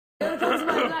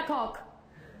Hawk.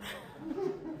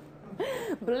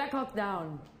 Black Hawk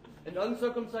down. An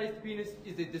uncircumcised penis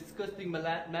is a disgusting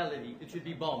malady. It should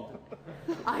be bombed.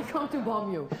 I come to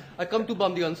bomb you. I come to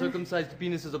bomb the uncircumcised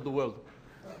penises of the world.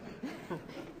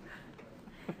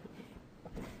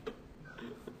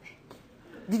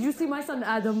 Did you see my son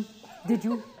Adam? Did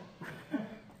you?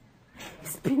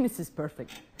 His penis is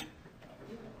perfect.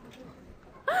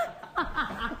 There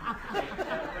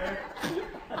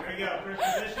we go. First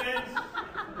positions.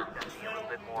 A little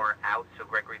bit more out, so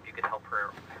Gregory, if you could help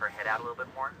her head out a little bit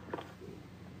more.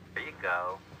 There you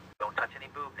go. Don't touch any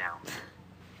boob now.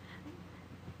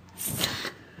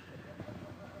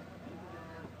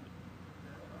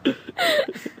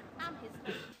 I'm his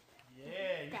man.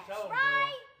 Yeah, you That's tell him,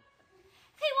 right.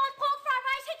 If he wants pork fried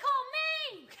rice, he called me.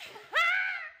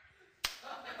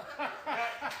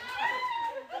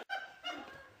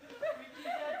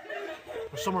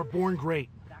 Some are born great.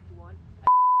 Back to one.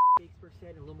 Shakespeare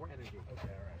said, and a little more energy. Okay, all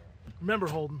right. Remember,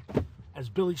 Holden, as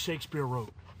Billy Shakespeare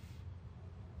wrote.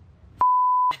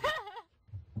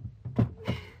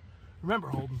 Remember,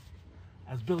 Holden,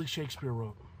 as Billy Shakespeare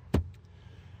wrote.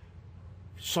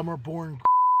 Some are born.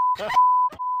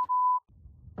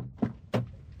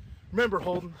 Remember,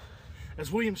 Holden,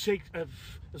 as William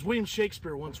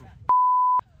Shakespeare once wrote.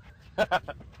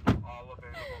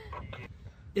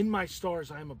 In my stars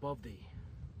I am above thee.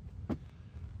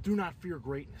 Do not fear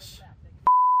greatness.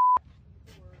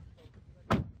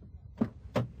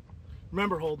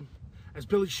 Remember, Holden, as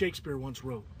Billy Shakespeare once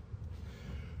wrote.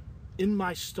 In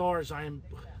my stars I am...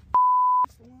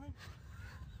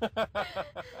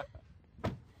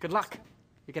 Good luck.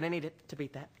 You're gonna need it to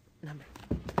beat that number.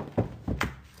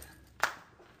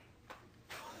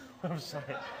 I'm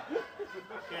sorry.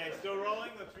 Okay, still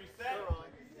rolling. Let's reset. Still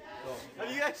rolling. Have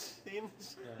you guys seen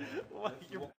this? What,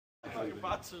 your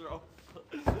boxers are open.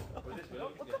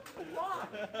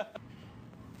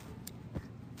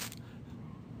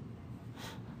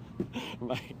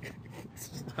 Mike.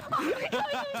 Oh, I'm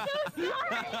so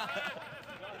sorry.